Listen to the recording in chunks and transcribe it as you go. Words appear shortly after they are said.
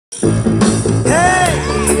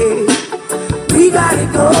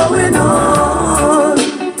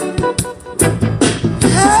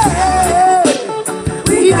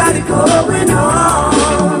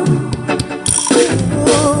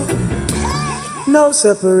No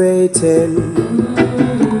separating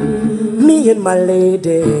me and my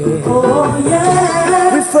lady. Oh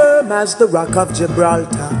yeah. We firm as the rock of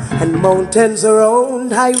Gibraltar and mountains around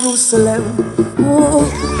Jerusalem. Oh,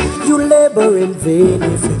 you labor in vain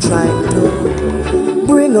if you're trying to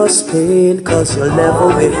bring us pain, cause you'll never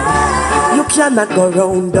win. You cannot go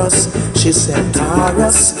round us, she said,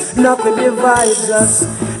 Tarrus, nothing divides us.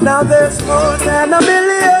 Now there's more than a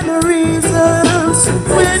million reasons to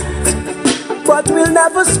quit, but we'll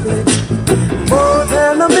never split. More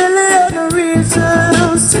than a million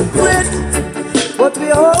reasons to quit, but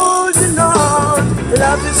we're holding on.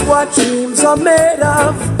 Love is what dreams are made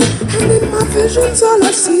of, and in my visions all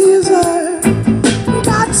I see is her. We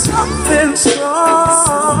got something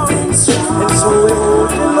strong, and so we're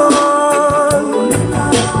holding on.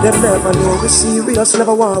 Them never know we're serious,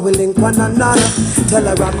 never want we link one another. Tell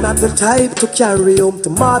her I'm not the type to carry home to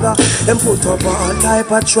mother. Them put up all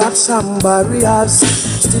type of traps and barriers.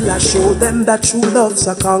 Still I show them that true love's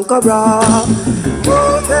a conqueror.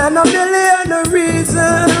 More than a million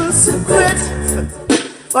reasons to quit,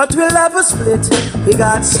 but we'll never split. We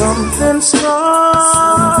got something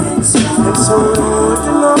strong, and so we're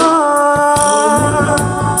holding on.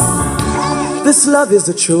 This love is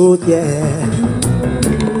the truth, yeah,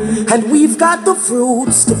 and we've got the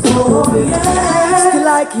fruits to prove it. Still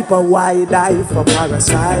I keep a wide eye for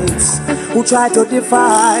parasites who try to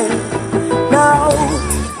defy. Now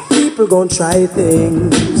people gon' try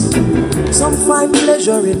things, some find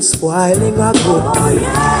pleasure in spoiling a good thing.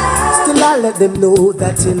 Still I let them know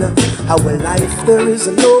that in our life there is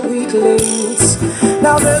no weak links.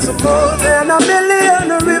 Now there's more than a million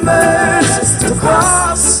rivers to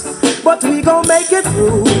cross, but we gon' make it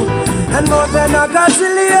through. And more than a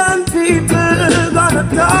gazillion people gonna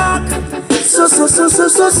talk. So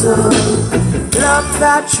love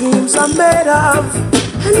that dreams are made of,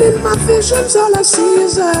 and in my visions all I see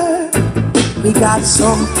is her. We got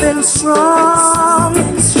something strong,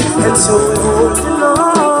 and so we're holding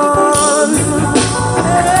on.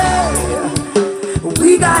 Hey,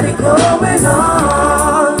 we got it going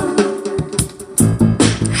on.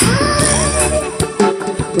 Hey,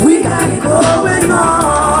 we got it going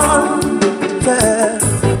on. Yeah.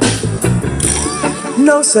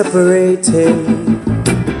 No separating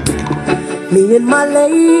me and my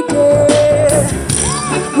lady.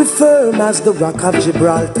 We firm as the rock of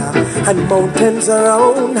Gibraltar and mountains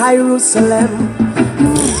around Jerusalem.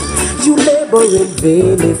 You labor in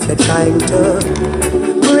vain if you're trying to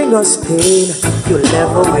bring us pain. You'll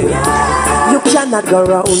never win. You cannot go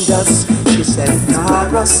around us, she said,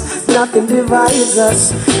 Tarrus, nothing divides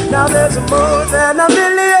us. Now there's more than a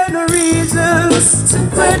million reasons to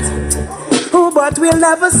quit, oh, but we'll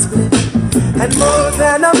never split. And more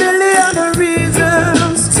than a million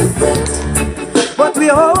reasons to quit, but we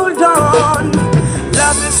hold on.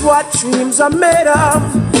 Love is what dreams are made of,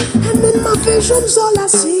 and in my visions all I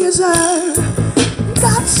see is her.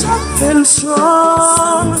 Got something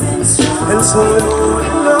strong, and so we're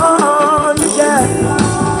holding on. Yeah,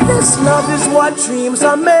 this love is what dreams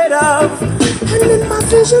are made of, and in my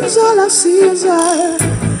visions all I see is her.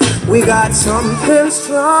 We got something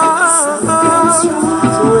strong, so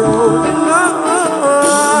we're holding on.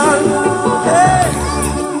 Hey,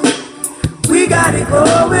 we got it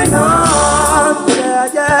going on,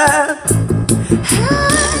 yeah. Hey,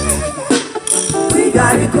 we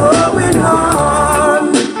got it going on.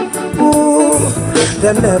 Ooh,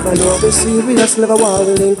 them never know we serious, never want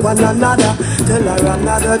to link one another. Tell her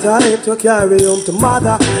another time to carry home to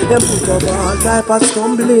mother. Them put up all type of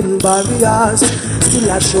stumbling barriers. Still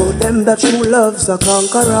I show them that true love's a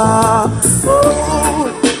conqueror.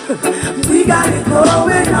 Ooh.